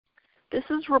This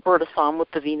is Roberta Som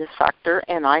with the Venus Factor,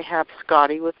 and I have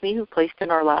Scotty with me who placed in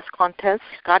our last contest.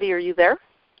 Scotty, are you there?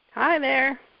 Hi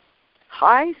there.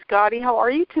 Hi, Scotty. How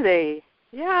are you today?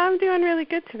 Yeah, I'm doing really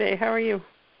good today. How are you?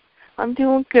 I'm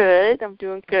doing good.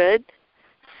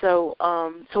 So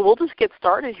we'll just get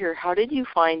started here. How did you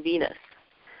find Venus?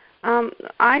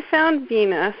 I found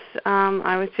Venus.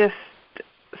 I was just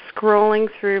scrolling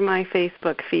through my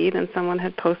Facebook feed, and someone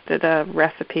had posted a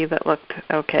recipe that looked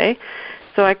okay.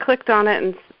 So I clicked on it,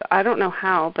 and I don't know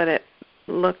how, but it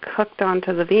hooked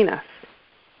onto the Venus.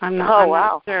 I'm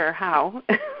not sure how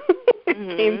it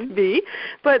came to be,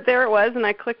 but there it was, and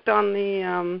I clicked on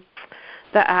the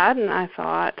ad, and I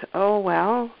thought, oh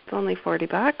well, it's only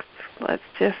 $40. Let's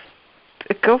just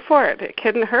go for it. It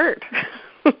couldn't hurt.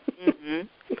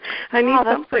 I need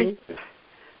something.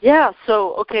 Yeah.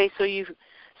 So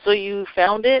you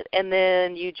found it, and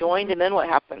then you joined, and then what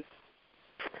happened?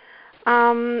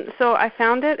 So I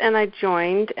found it, and I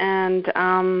joined, and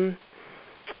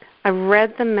I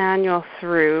read the manual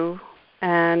through,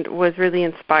 and was really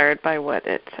inspired by what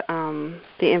the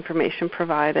information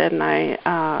provided, and I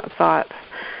thought,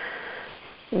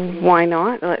 why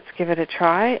not? Let's give it a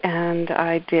try, and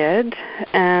I did.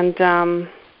 And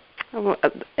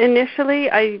initially,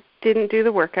 I didn't do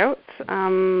the workouts.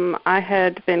 I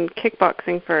had been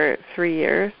kickboxing for 3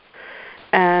 years,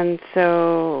 and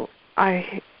so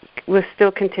I was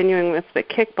still continuing with the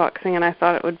kickboxing, and I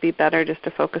thought it would be better just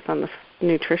to focus on the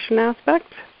nutrition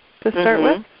aspect to start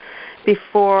with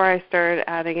before I started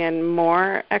adding in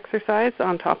more exercise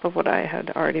on top of what I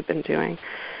had already been doing.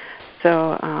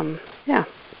 So, yeah.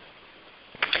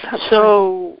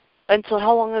 So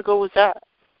how long ago was that?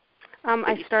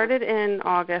 I started in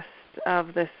August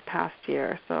of this past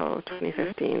year, so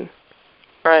 2015.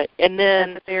 Right, and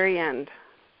then at the very end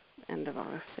of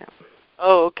August, yeah.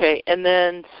 Oh, okay. And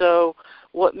then, so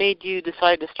what made you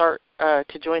decide to start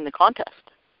to join the contest?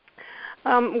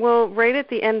 Well, right at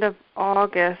the end of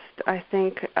August, I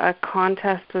think a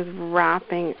contest was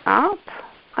wrapping up.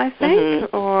 I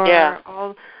think, or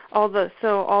all the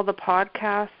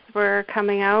podcasts were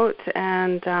coming out,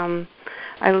 and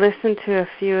I listened to a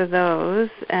few of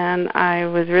those, and I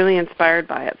was really inspired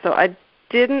by it. So I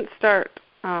didn't start.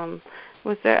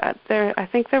 Was there? I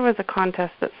think there was a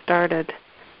contest that started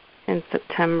in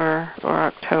September or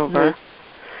October.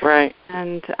 Right.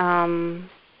 And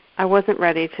I wasn't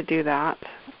ready to do that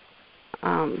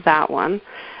one.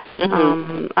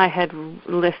 I had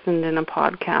listened in a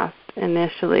podcast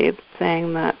initially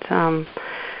saying that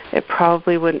it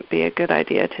probably wouldn't be a good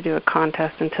idea to do a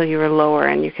contest until you were lower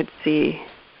and you could see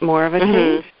more of a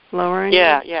change lower in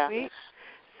your weight.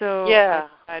 So I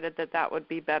decided that would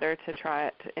be better to try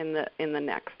it in the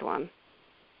next one.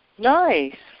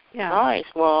 Nice. Yeah. Nice.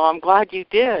 Well, I'm glad you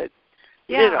did.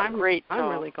 You did a great job. I'm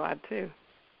really glad too.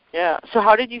 Yeah. So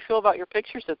how did you feel about your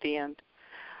pictures at the end?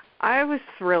 I was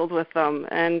thrilled with them,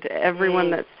 and everyone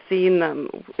that's seen them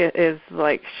is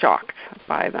like shocked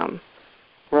by them.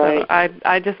 Right. So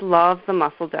I just love the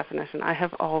muscle definition. I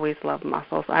have always loved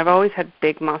muscles. I've always had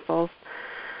big muscles.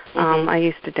 I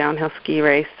used to downhill ski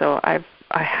race, so I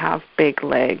have big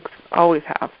legs, always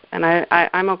have, and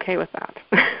I'm okay with that.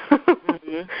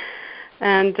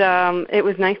 And it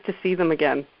was nice to see them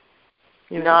again.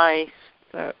 You know? Nice.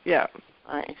 So yeah.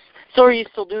 Nice. So are you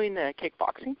still doing the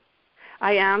kickboxing?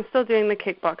 I am still doing the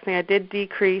kickboxing. I did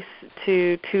decrease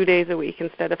to 2 days a week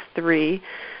instead of 3,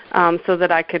 so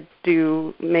that I could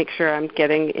make sure I'm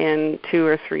getting in 2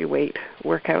 or 3 weight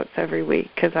workouts every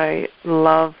week, because I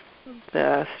love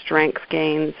the strength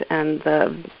gains and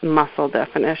the muscle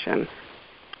definition.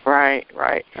 Right.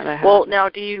 Well, now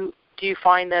do you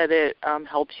find that it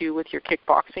helps you with your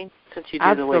kickboxing since you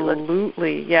do the weightlifting?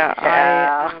 Absolutely, yeah.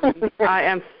 I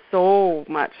am so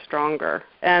much stronger,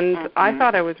 and I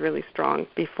thought I was really strong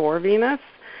before Venus,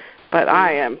 but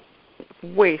I am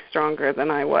way stronger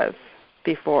than I was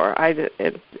before.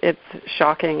 It's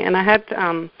shocking, and I had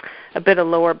a bit of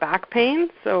lower back pain,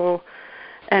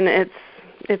 and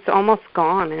it's almost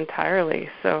gone entirely.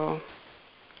 So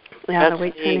yeah, the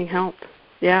weight training helped.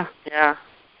 Yeah.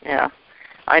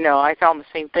 I know. I found the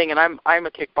same thing, and I'm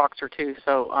a kickboxer too.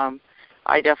 So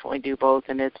I definitely do both,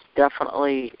 and it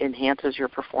definitely enhances your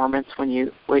performance when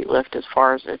you weightlift as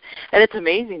far as it. And it's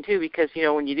amazing too, because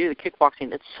when you do the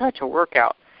kickboxing, it's such a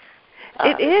workout.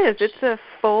 It is. It's a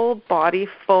full body,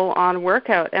 full on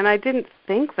workout, and I didn't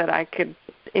think that I could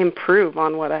improve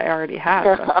on what I already had.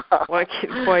 Boy,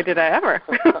 did I ever.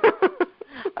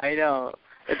 I know.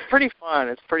 It's pretty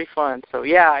fun. So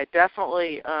yeah, I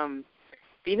definitely.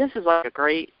 Venus is like a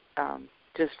great.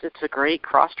 It's a great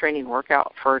cross-training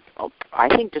workout for, I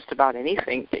think, just about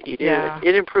anything that you do. Yeah.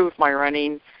 It improved my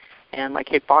running. and like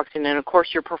kickboxing. And of course,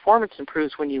 your performance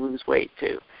improves when you lose weight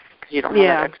too, because you don't have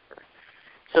that extra.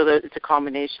 So it's a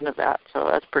combination of that. So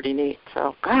that's pretty neat.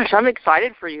 So gosh, I'm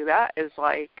excited for you. That is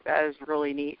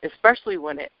really neat, especially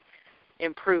when it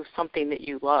improves something that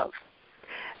you love.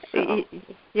 So.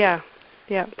 Yeah,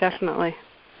 definitely.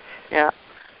 Yeah.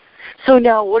 So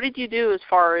now, what did you do as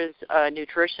far as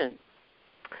nutrition?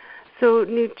 So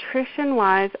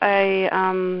nutrition-wise, I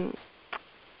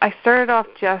started off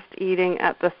just eating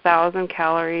at the 1,000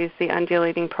 calories, the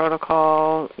undulating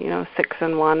protocol, 6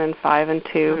 and 1 and 5 and 2.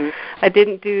 Mm-hmm. I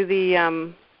didn't do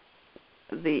the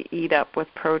eat up with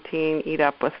protein, eat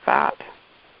up with fat.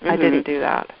 Mm-hmm. I didn't do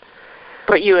that.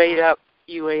 But you ate up.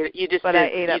 You just. But did, I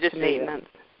ate up to maintenance.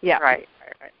 Yeah. Right.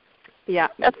 Yeah.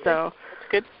 That's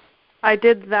good. I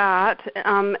did that,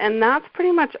 and that's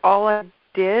pretty much all I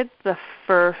did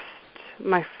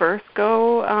my first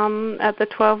go at the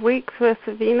 12 weeks with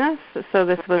Venus. So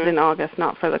this was in August,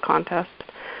 not for the contest.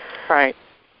 Right.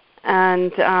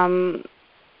 And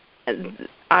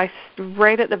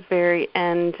right at the very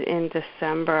end in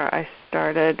December, I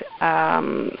started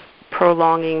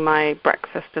prolonging my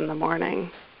breakfast in the morning.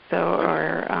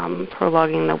 Or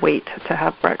prolonging the wait to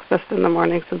have breakfast in the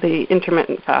morning. So the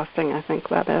intermittent fasting, I think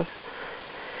that is.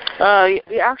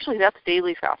 Actually, that's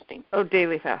daily fasting. Oh,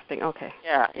 daily fasting. Okay.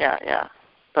 Yeah.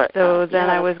 But so then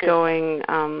I was going,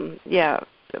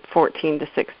 14 to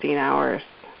 16 hours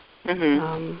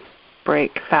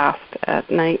break fast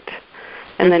at night,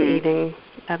 and then eating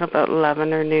at about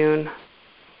 11 or noon.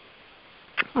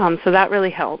 So that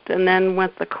really helped. And then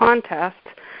with the contest,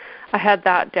 I had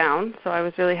that down, so I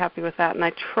was really happy with that. And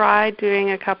I tried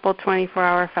doing a couple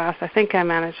 24-hour fasts. I think I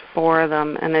managed 4 of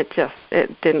them, and it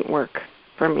didn't work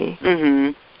for me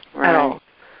at all.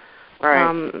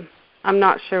 Right. I'm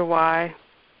not sure why.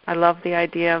 I love the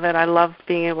idea of it. I love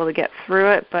being able to get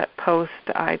through it, but post,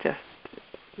 I just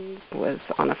was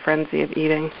on a frenzy of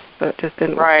eating, so it just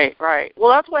didn't work. Right.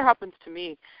 Well, that's what happens to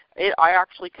me. I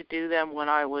actually could do them when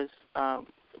I was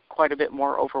quite a bit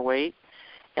more overweight,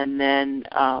 and then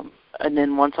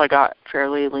once I got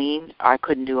fairly lean, I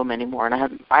couldn't do them anymore, and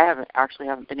I haven't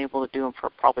been able to do them for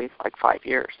probably like 5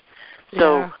 years.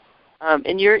 So,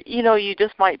 and you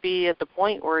just might be at the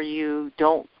point where you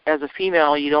don't, as a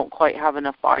female, you don't quite have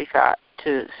enough body fat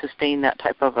to sustain that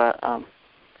type of a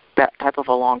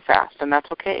long fast, and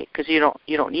that's okay because you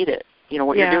don't need it.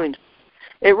 What you're doing.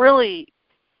 It really,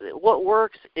 what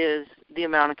works is the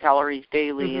amount of calories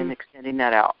daily and extending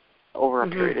that out over a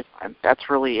period of time. That's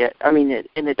really it. I mean,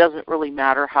 it doesn't really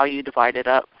matter how you divide it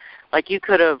up. Like you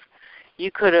could have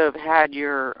had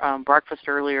your breakfast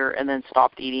earlier and then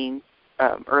stopped eating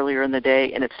earlier in the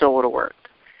day, and it still would have worked.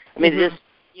 I mean, it just,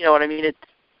 you know what I mean?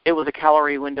 It was a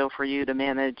calorie window for you to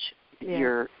manage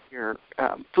your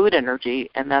food energy,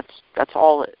 and that's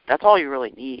all you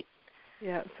really need.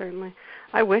 Yeah, certainly.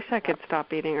 I wish I could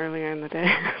stop eating earlier in the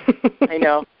day. I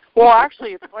know. Well,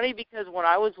 actually, it's funny because when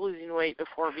I was losing weight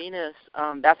before Venus,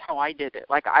 that's how I did it.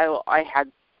 Like I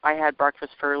had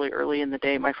breakfast fairly early in the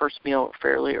day, my first meal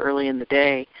fairly early in the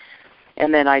day,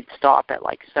 and then I'd stop at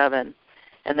like 7.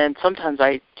 And then sometimes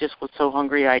I just was so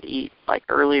hungry I'd eat like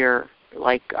earlier.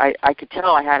 Like I could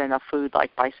tell I had enough food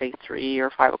like by say 3 or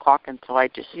 5 o'clock, and so I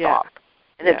just stopped.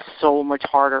 And it's so much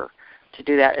harder to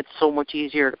do that. It's so much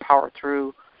easier to power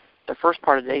through the first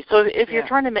part of the day. So if you're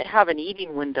trying to have an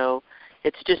eating window,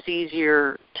 it's just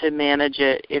easier to manage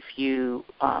it if you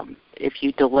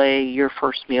delay your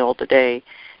first of the day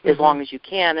as long as you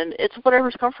can, and it's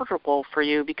whatever's comfortable for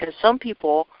you, because some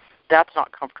people that's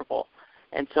not comfortable,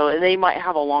 and so they might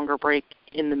have a longer break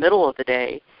in the middle of the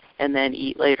day and then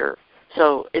eat later.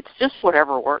 So it's just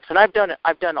whatever works, and I've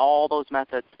done all those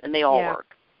methods, and they all work.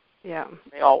 Yeah,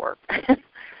 they all work.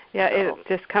 Yeah, it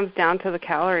just comes down to the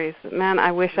calories. Man,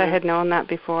 I wish I had known that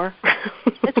before.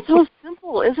 It's so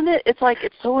simple, isn't it? It's like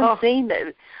it's so insane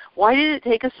that why did it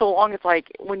take us so long? It's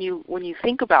like when you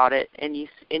think about it and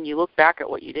you look back at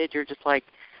what you did, you're just like,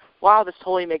 wow, this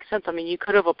totally makes sense. I mean, you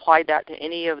could have applied that to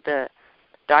any of the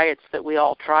diets that we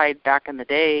all tried back in the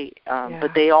day,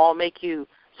 but they all make you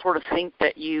sort of think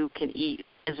that you can eat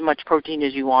as much protein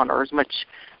as you want or as much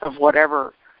of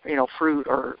whatever, fruit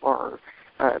or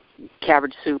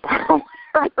cabbage soup or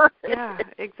whatever. Yeah,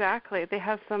 exactly. They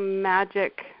have some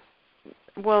magic.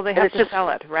 Well, they have to sell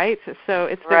it, right? So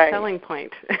it's their selling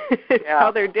point. It's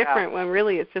how they're different when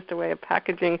really it's just a way of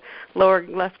packaging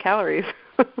less calories.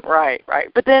 Right.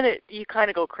 But then you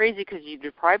kind of go crazy because you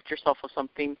deprived yourself of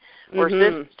something. Whereas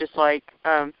this is just like,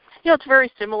 it's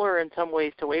very similar in some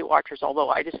ways to Weight Watchers, although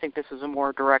I just think this is a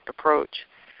more direct approach.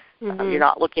 You're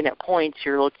not looking at points;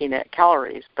 you're looking at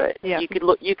calories. But you could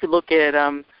look at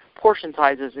portion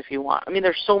sizes if you want. I mean,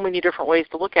 there's so many different ways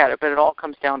to look at it, but it all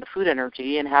comes down to food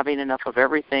energy and having enough of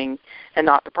everything and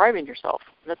not depriving yourself.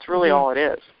 That's really all it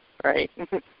is, right?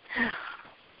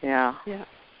 Yeah.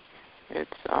 It's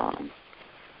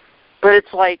but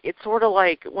it's sort of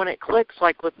like when it clicks,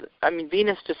 like with, I mean,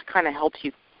 Venus just kind of helps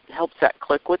that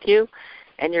click with you,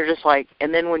 and you're just like,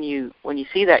 and then when you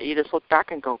see that, you just look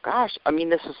back and go, gosh, I mean,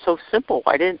 this is so simple.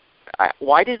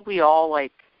 Why did we all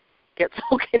like get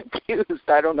so confused?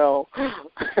 I don't know.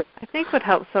 I think what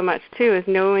helps so much too is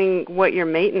knowing what your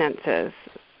maintenance is.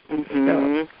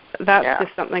 So that's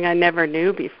just something I never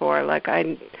knew before. Like I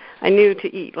knew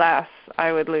to eat less,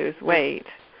 I would lose weight,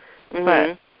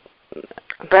 but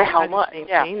how much?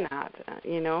 Maintain that,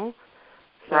 you know.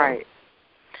 So. Right.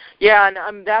 Yeah,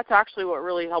 and that's actually what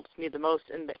really helps me the most.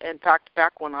 In fact,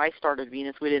 back when I started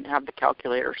Venus, we didn't have the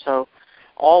calculator, so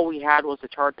all we had was a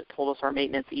chart that told us our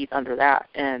maintenance eat under that.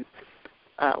 And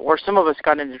where some of us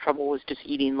got into trouble was just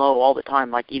eating low all the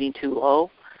time, like eating too low,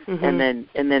 and then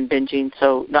binging.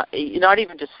 So not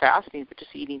even just fasting, but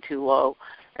just eating too low.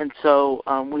 And so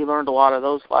we learned a lot of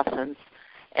those lessons.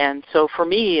 And so for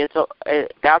me,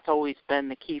 that's always been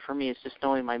the key for me, is just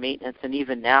knowing my maintenance. And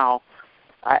even now,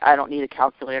 I don't need a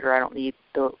calculator. I don't need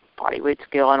the body weight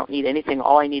scale. I don't need anything.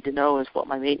 All I need to know is what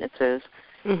my maintenance is,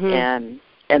 and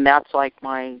that's like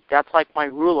my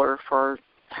ruler for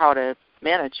how to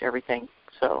manage everything.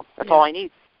 So that's all I need.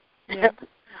 Yeah.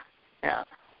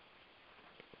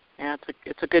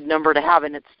 It's a good number to have,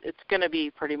 and it's going to be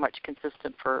pretty much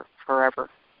consistent for forever.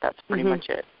 That's pretty much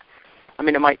it. I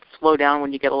mean, it might slow down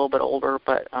when you get a little bit older,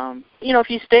 but if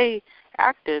you stay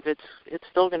active, it's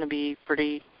still going to be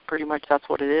pretty much that's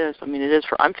what it is. I mean, it is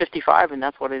I'm 55, and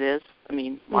that's what it is. I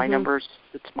mean, my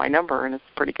it's my number, and it's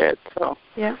pretty good. So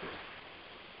yeah.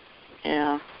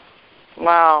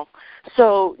 Wow.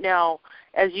 So now,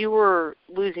 as you were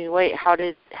losing weight, how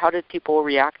did people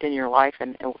react in your life,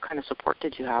 and what kind of support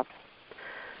did you have?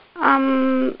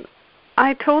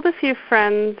 I told a few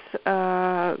friends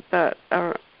that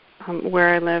are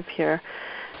where I live here,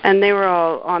 and they were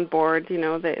all on board. You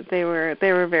know, they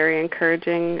were very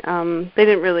encouraging. They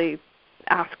didn't really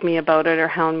ask me about it or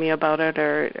hound me about it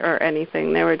or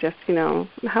anything. They were just,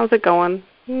 how's it going?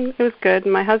 It was good.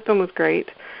 My husband was great.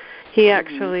 He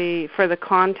actually, for the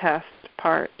contest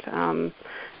part,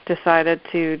 decided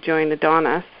to join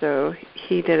Adonis, so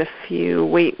he did a few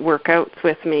weight workouts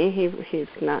with me. He's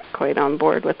not quite on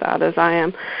board with that as I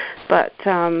am, but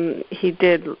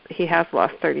he has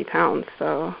lost 30 pounds,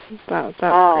 so that's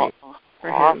great for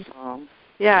him. Awesome.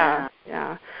 Yeah.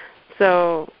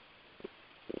 So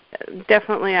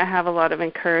definitely I have a lot of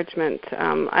encouragement.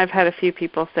 I've had a few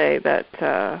people say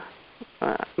that,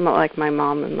 like my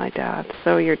mom and my dad,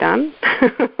 so you're done?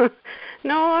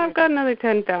 No, I've got another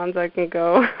 10 pounds I can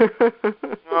go.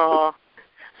 Oh.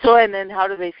 So, and then how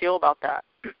do they feel about that?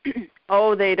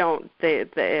 Oh, they don't.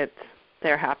 They're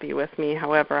happy with me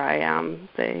however I am.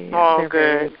 They're good.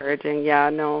 Very encouraging.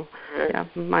 Yeah, no. Good. Yeah,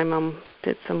 my mom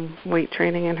did some weight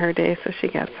training in her day, so she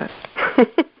gets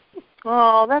it.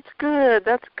 Oh, that's good.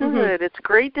 That's good. It's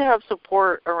great to have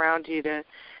support around you to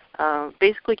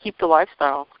basically keep the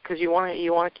lifestyle, because you want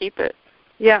to keep it.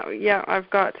 Yeah, I've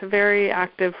got very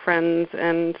active friends,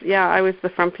 and I was the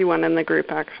frumpy one in the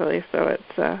group actually, so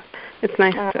it's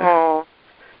nice to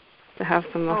have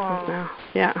some muscles now.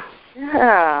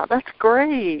 Yeah, that's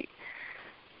great.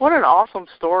 What an awesome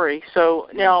story. So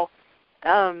now,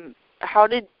 how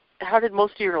did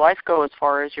most of your life go as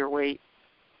far as your weight?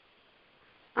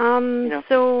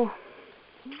 So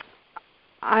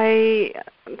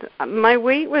my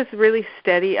weight was really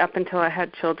steady up until I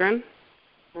had children.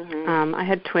 I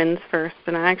had twins first,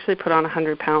 and I actually put on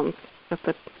 100 pounds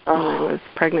when I was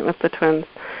pregnant with the twins.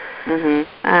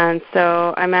 And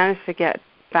so I managed to get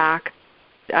back.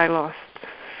 I lost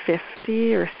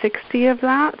 50 or 60 of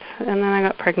that, and then I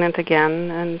got pregnant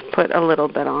again and put a little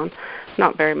bit on.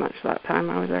 Not very much that time.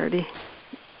 I was already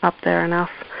up there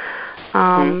enough.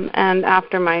 And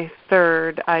after my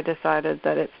third, I decided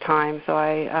that it's time. So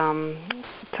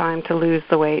time to lose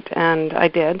the weight, and I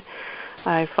did.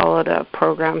 I followed a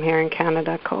program here in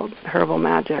Canada called Herbal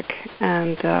Magic,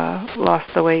 and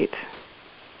lost the weight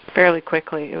fairly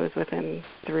quickly. It was within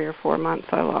 3 or 4 months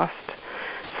I lost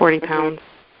 40 pounds.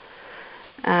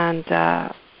 And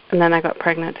then I got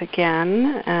pregnant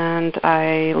again, and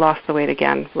I lost the weight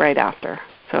again right after,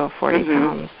 so 40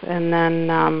 pounds. And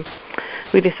then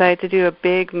we decided to do a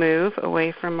big move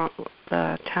away from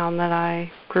the town that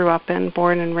I grew up in,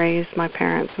 born and raised. My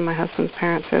parents and my husband's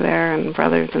parents are there, and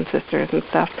brothers and sisters and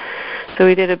stuff. So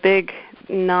we did a big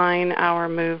 9-hour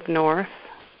move north,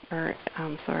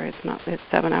 it's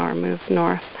 7-hour move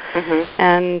north. Mm-hmm.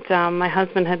 And my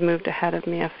husband had moved ahead of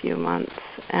me a few months,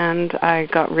 and I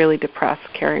got really depressed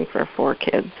caring for 4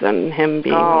 kids and him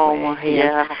being away.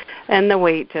 Yeah. And the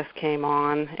weight just came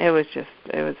on. It was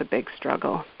a big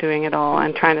struggle doing it all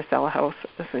and trying to sell a house at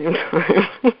the same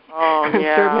time. Oh,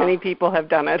 yeah. I'm sure many people have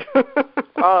done it.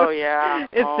 Oh, yeah.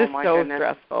 It's just so goodness.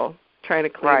 stressful trying to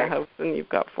clean a house and you've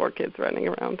got 4 kids running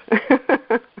around.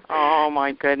 Oh,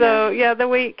 my goodness. So, yeah, the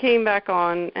weight came back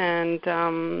on, and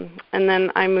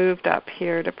then I moved up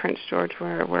here to Prince George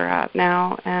where we're at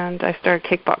now, and I started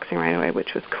kickboxing right away,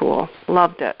 which was cool.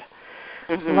 Loved it.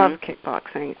 Mm-hmm. Loved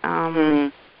kickboxing.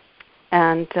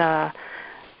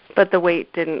 But the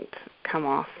weight didn't come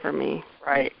off for me.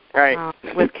 Right.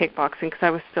 With kickboxing because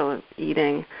I was still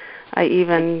eating. I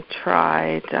even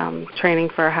tried training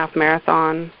for a half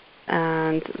marathon,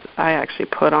 and I actually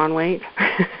put on weight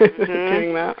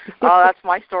doing that. Oh, that's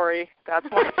my story. That's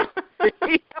my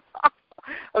story.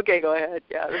 Okay, go ahead.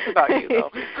 Yeah, this is about you,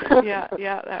 though. yeah,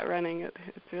 that running,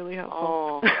 it's really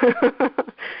helpful. Oh.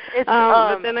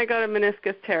 But then I got a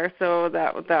meniscus tear, so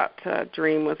that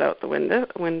dream was out the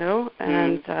window,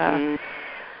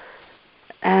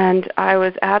 and I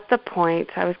was at the point,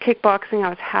 I was kickboxing, I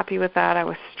was happy with that, I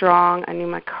was strong, I knew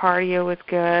my cardio was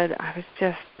good, I was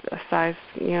just a size,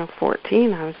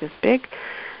 14, I was just big.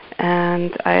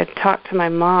 And I had talked to my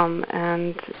mom,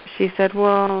 and she said,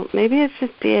 well, maybe it's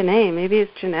just DNA, maybe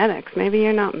it's genetics, maybe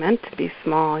you're not meant to be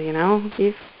small,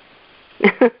 you've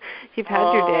you've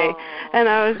had your day. And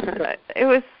it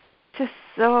was just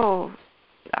so,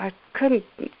 I couldn't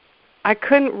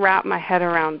wrap my head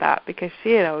around that because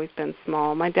she had always been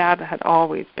small. My dad had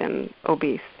always been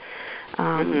obese.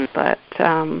 But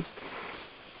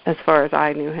as far as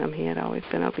I knew him, he had always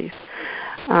been obese.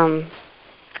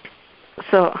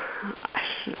 So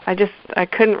I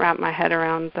couldn't wrap my head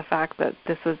around the fact that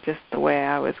this was just the way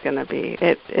I was going to be.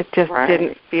 It just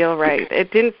didn't feel right.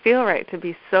 It didn't feel right to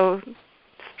be so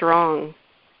strong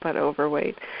but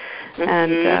overweight.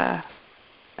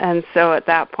 And so at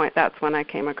that point, that's when I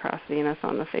came across Venus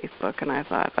on the Facebook, and I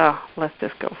thought, oh, let's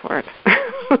just go for it.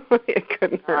 It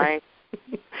couldn't hurt.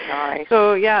 Nice.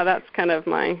 So, yeah, that's kind of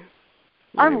my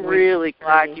I'm really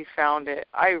glad you found it.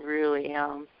 I really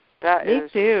am. Me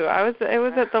too. It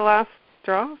was at the last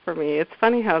straw for me. It's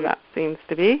funny how that seems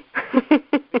to be.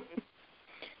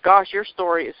 Gosh, your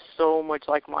story is so much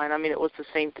like mine. I mean, it was the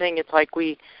same thing. It's like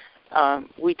we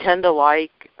tend to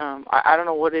like, I don't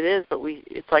know what it is, but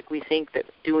it's like we think that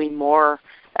doing more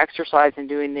exercise and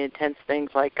doing the intense things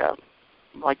like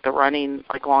the running,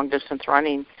 like long distance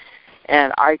running.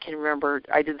 And I can remember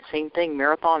I did the same thing,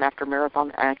 marathon after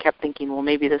marathon, and I kept thinking, well,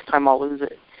 maybe this time I'll lose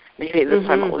it. Maybe this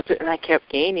time I'll lose it. And I kept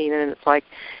gaining, and it's like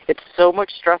it's so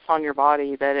much stress on your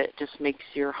body that it just makes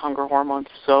your hunger hormones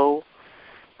so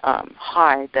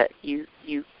high that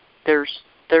there's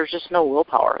just no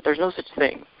willpower. There's no such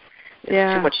thing.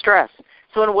 It's too much stress.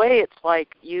 So in a way, it's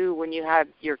like when you had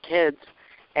your kids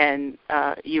and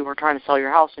you were trying to sell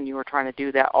your house and you were trying to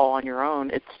do that all on your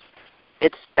own.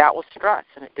 That was stress,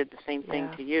 and it did the same thing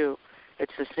to you.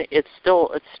 It's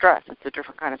stress. It's a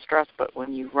different kind of stress, but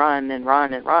when you run and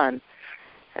run and run,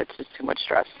 it's just too much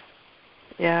stress.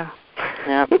 Yeah.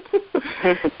 Yep.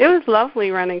 It was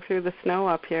lovely running through the snow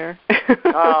up here.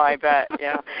 Oh, I bet.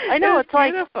 Yeah. I know. It's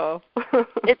beautiful. Like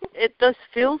it just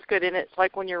feels good, and it's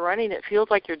like when you're running, it feels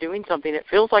like you're doing something. It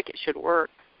feels like it should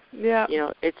work. Yeah.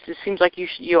 It just seems like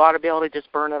you ought to be able to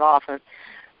just burn it off,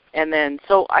 and then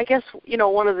so I guess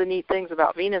one of the neat things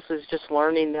about Venus is just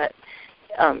learning that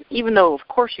even though of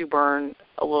course you burn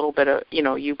a little bit of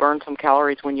you burn some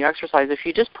calories when you exercise, if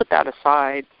you just put that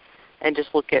aside and just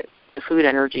look at the food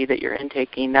energy that you're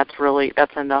intaking, that's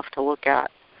enough to look at.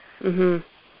 Mhm.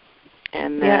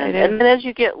 And then as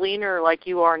you get leaner like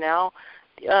you are now,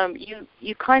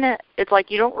 you kind of, it's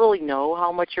like you don't really know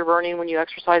how much you're burning when you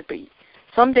exercise, but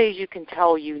some days you can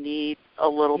tell you need a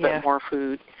little bit more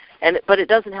food. But it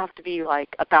doesn't have to be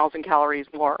like 1,000 calories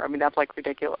more. I mean, that's like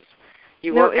ridiculous.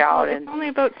 You work out and it's only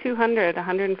about 200,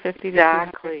 150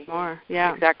 exactly. to 200 more.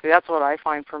 Yeah. Exactly. That's what I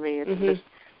find for me. It's just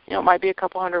it might be a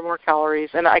couple hundred more calories,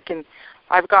 and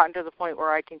I've gotten to the point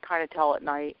where I can kind of tell at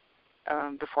night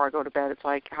before I go to bed. It's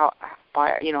like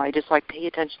I just like pay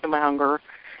attention to my hunger,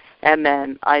 and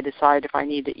then I decide if I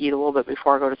need to eat a little bit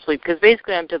before I go to sleep. Because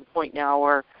basically, I'm to the point now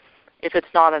where if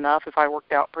it's not enough, if I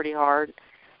worked out pretty hard,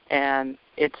 and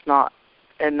it's not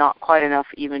quite enough,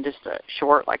 even just a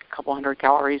short, like a couple hundred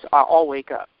calories, I'll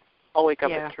wake up. I'll wake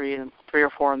up at 3 or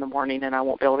 4 in the morning, and I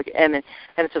won't be able to get. And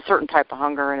it's a certain type of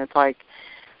hunger, and it's like.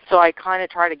 So I kind of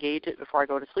try to gauge it before I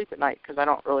go to sleep at night because I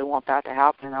don't really want that to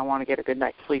happen, and I want to get a good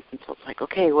night's sleep. And so it's like,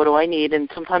 okay, what do I need? And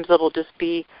sometimes it'll just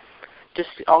be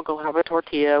I'll go have a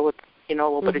tortilla with, a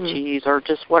little bit of cheese or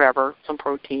just whatever, some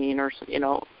protein or,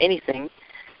 anything.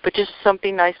 But just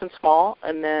something nice and small,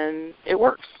 and then it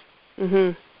works.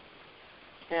 Mhm.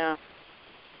 Yeah.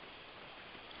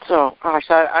 So, gosh,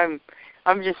 I'm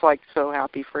just like so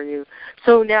happy for you.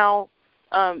 So now,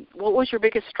 what was your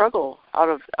biggest struggle out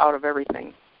of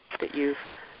everything that you've?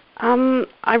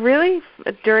 I really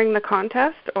during the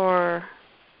contest or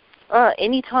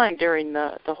Any time during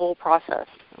the whole process.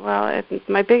 Well,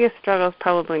 my biggest struggle is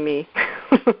probably me.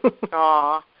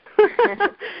 Aw.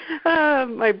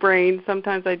 My brain.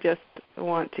 Sometimes I just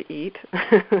want to eat.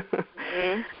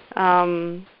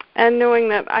 And knowing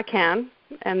that I can,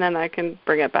 and then I can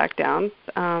bring it back down.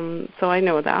 So I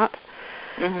know that,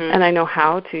 and I know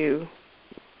how to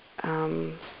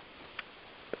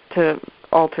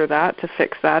alter that, to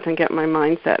fix that, and get my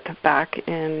mindset back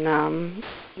in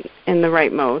the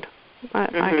right mode. I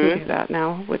can do that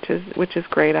now, which is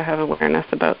great. I have awareness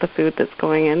about the food that's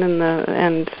going in,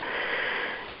 and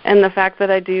the fact that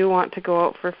I do want to go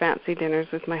out for fancy dinners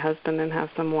with my husband and have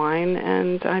some wine,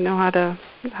 and I know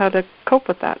how to cope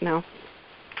with that now.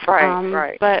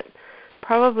 Right. But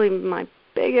probably my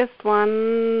biggest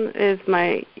one is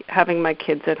having my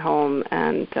kids at home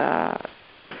and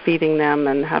feeding them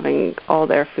and having all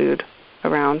their food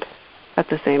around at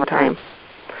the same time.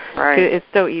 Right. It's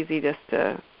so easy just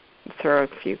to throw a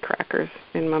few crackers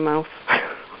in my mouth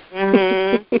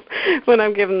when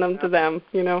I'm giving them to them,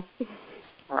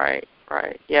 Right.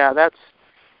 Yeah, that's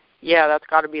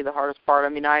got to be the hardest part. I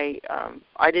mean, I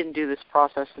didn't do this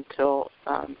process until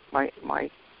my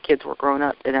kids were grown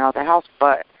up and out of the house,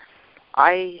 but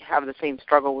I have the same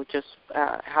struggle with just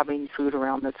having food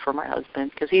around that's for my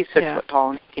husband, because he's 6 foot tall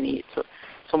and he can eat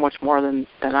so much more than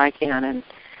I can,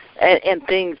 and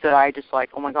things that I just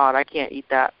like, oh my God, I can't eat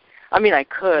that. I mean, I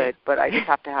could, but I just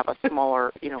have to have a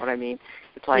smaller, you know what I mean?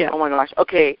 It's like, oh my gosh,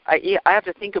 okay, I have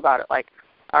to think about it, like,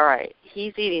 all right,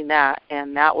 he's eating that,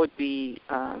 and that would be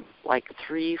like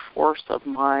 3/4 of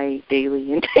my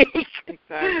daily intake.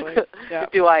 Exactly. Yeah.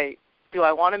 Do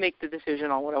I want to make the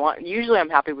decision on what I want? And usually I'm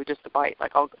happy with just a bite.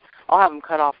 Like I'll have them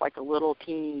cut off like a little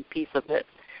teeny piece of it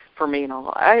for me, and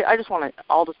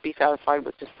I'll just be satisfied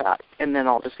with just that, and then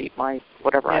I'll just eat my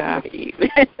whatever I'm going to eat.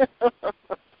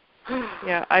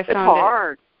 Yeah, I found it's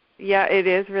hard. Yeah, it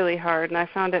is really hard, and I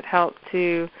found it helped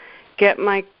to get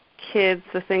my kids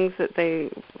the things that they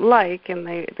like and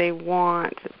they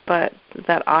want, but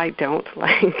that I don't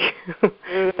like.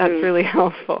 That's really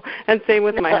helpful. And same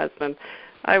with my husband.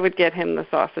 I would get him the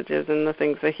sausages and the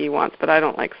things that he wants, but I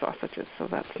don't like sausages, so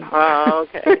that's not. Oh,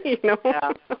 okay. Yeah.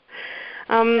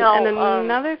 And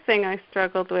another thing I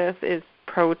struggled with is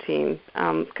protein,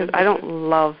 because I don't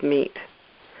love meat.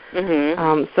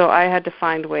 So I had to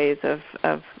find ways of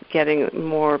getting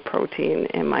more protein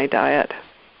in my diet.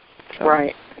 So.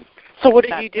 Right. So what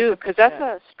did you do? Because that's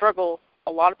a struggle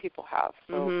a lot of people have.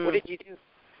 So what did you do?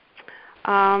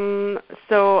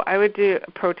 So I would do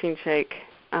a protein shake.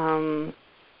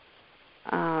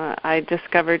 I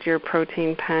discovered your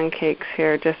protein pancakes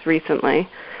here just recently.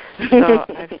 So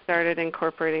I've started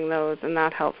incorporating those, and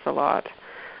that helps a lot.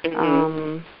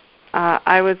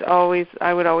 I would always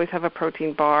have a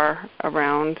protein bar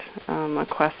around, a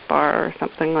Quest bar or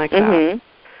something like that.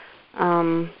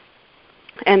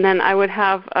 And then I would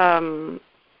have some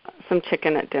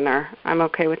chicken at dinner. I'm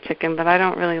okay with chicken, but I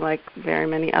don't really like very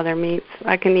many other meats.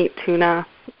 I can eat tuna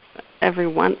every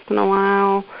once in a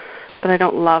while, but I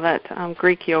don't love it.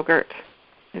 Greek yogurt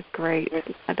is great.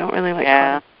 I don't really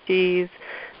like cheese.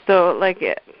 So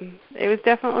it was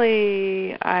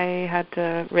definitely, I had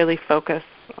to really focus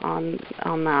on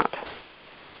that.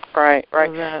 Right. So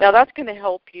now that's going to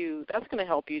help you. That's going to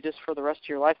help you just for the rest of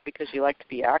your life, because you like to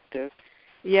be active.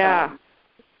 Yeah.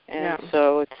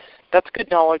 So that's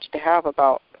good knowledge to have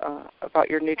about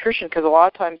your nutrition, because a lot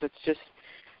of times it's just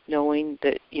knowing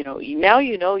that now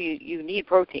you need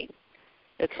protein.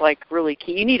 It's like really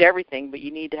key. You need everything, but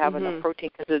you need to have enough protein,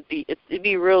 because it'd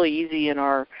be really easy in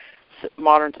our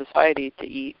modern society to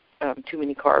eat too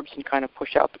many carbs and kind of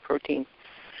push out the protein.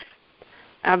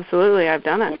 Absolutely, I've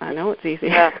done it. I know it's easy.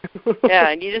 Yeah,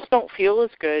 and you just don't feel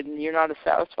as good, and you're not as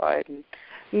satisfied.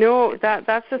 No,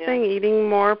 that's the thing. Eating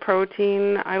more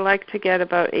protein, I like to get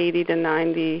about 80 to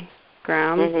 90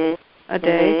 grams a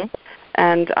day,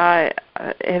 and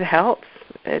it helps.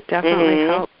 It definitely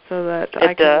helps, so that I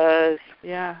can. It does.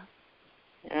 Yeah.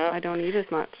 I don't eat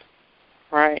as much.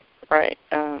 Right.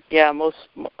 The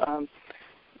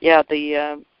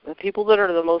people that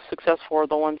are the most successful are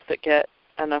the ones that get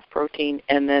enough protein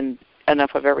and then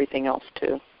enough of everything else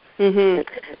too. Mhm.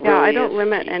 Yeah, really I don't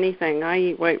limit key. anything. I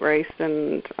eat white rice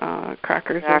and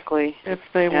crackers Exactly. if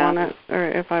they want it, or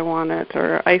if I want it,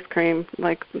 or ice cream.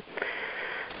 Like,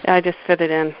 I just fit it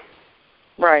in.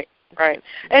 Right. Right.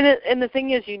 And the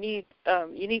thing is, you need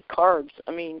carbs.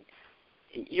 I mean,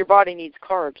 your body needs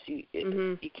carbs. You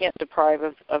can't deprive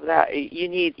of that. You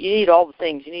need all the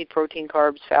things. You need protein,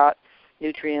 carbs, fat,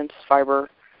 nutrients, fiber.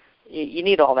 You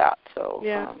need all that. So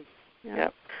yeah. Yeah.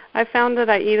 I found that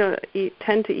I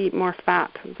tend to eat more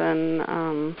fat than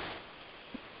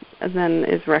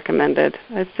is recommended.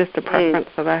 It's just a preference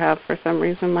that I have for some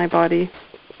reason. My body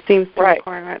seems to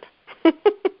require it.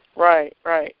 Right.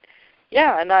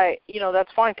 Yeah, and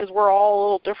that's fine because we're all a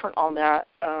little different on that.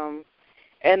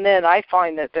 And then I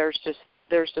find that there's just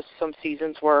some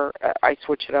seasons where I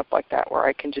switch it up like that, where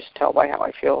I can just tell by how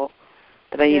I feel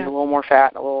that I need a little more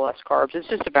fat and a little less carbs. It's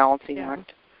just a balancing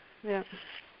act. Yeah.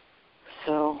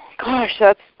 So, gosh,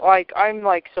 that's I'm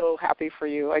so happy for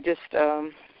you. I just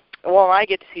I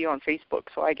get to see you on Facebook,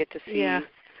 so I get to see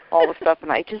all the stuff,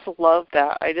 and I just love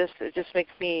that. It just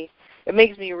makes me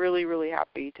really, really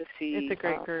happy to see. It's a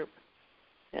great group.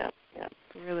 Yeah.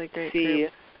 Really great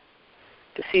group.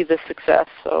 To see the success,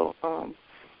 so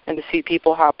and to see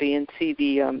people happy and see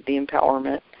the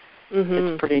empowerment.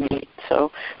 It's pretty neat. So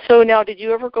now, did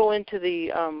you ever go into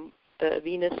the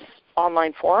Venus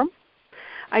online forum?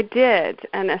 I did,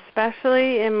 and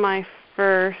especially in my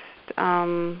first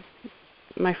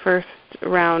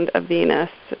round of Venus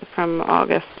from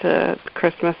August to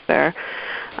Christmas there,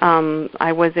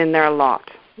 I was in there a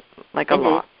lot, a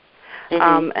lot.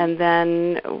 And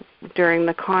then during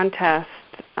the contest,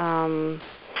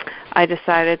 I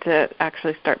decided to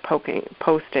actually start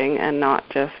posting and not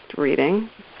just reading.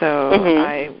 So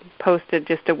I posted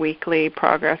just a weekly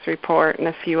progress report and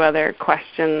a few other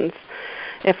questions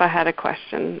if I had a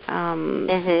question.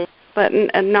 But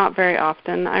not very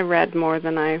often. I read more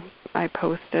than I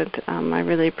posted. I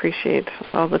really appreciate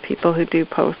all the people who do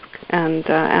post and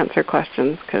answer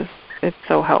questions because it's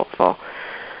so helpful.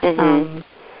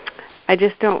 I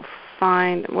just don't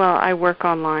find, I work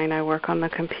online. I work on the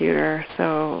computer,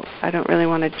 so I don't really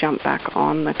want to jump back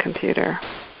on the computer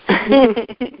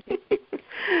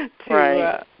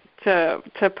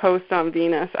to post on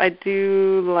Venus. I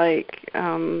do like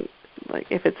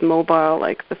if it's mobile,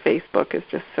 like the Facebook is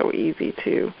just so easy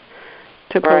to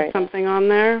post something on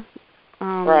there. But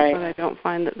I don't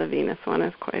find that the Venus one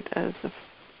is quite as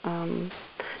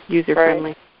user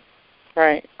friendly.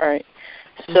 Right.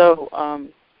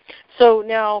 So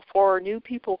now, for new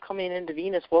people coming into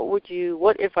Venus,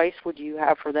 what advice would you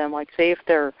have for them? Like, say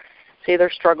they're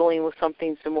struggling with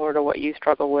something similar to what you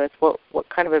struggle with, what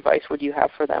kind of advice would you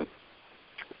have for them?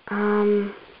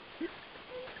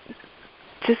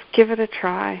 Just give it a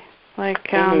try.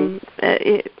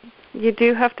 You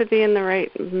do have to be in the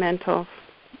right mental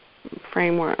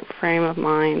frame of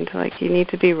mind. You need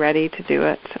to be ready to do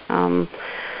it.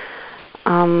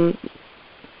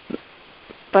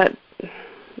 But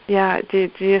yeah, you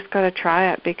just got to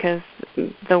try it because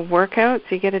the workouts,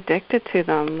 you get addicted to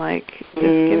them. Just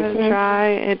give it a try.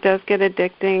 It does get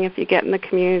addicting if you get in the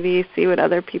community, see what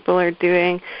other people are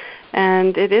doing.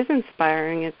 And it is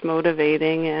inspiring. It's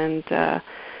motivating. And,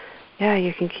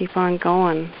 you can keep on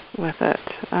going with it.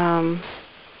 I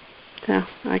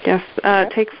guess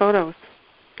take photos.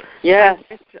 Yeah.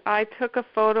 I took a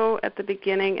photo at the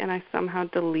beginning, and I somehow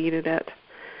deleted it.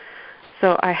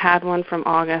 So I had one from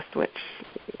August, which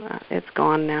it's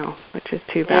gone now, which is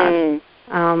too bad.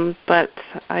 But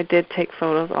I did take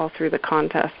photos all through the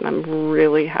contest, and I'm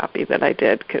really happy that I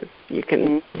did because you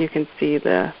can see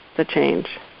the change.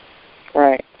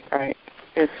 Right.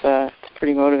 It's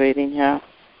pretty motivating. Yeah.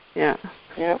 Yeah.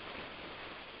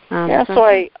 So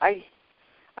I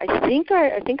think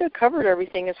I covered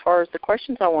everything as far as the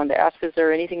questions I wanted to ask. Is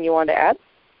there anything you wanted to add?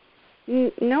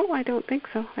 No, I don't think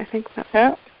so. I think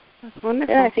that's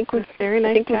wonderful. Yeah, I think we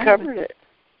covered it.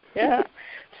 Yeah.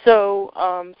 So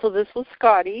this was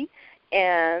Scotty,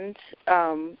 and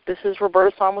this is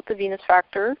Roberta Son with the Venus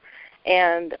Factor,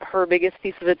 and her biggest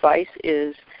piece of advice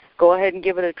is go ahead and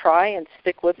give it a try and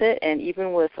stick with it, and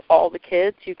even with all the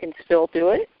kids, you can still do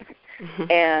it.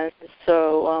 And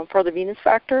so for the Venus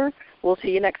Factor, we'll see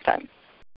you next time.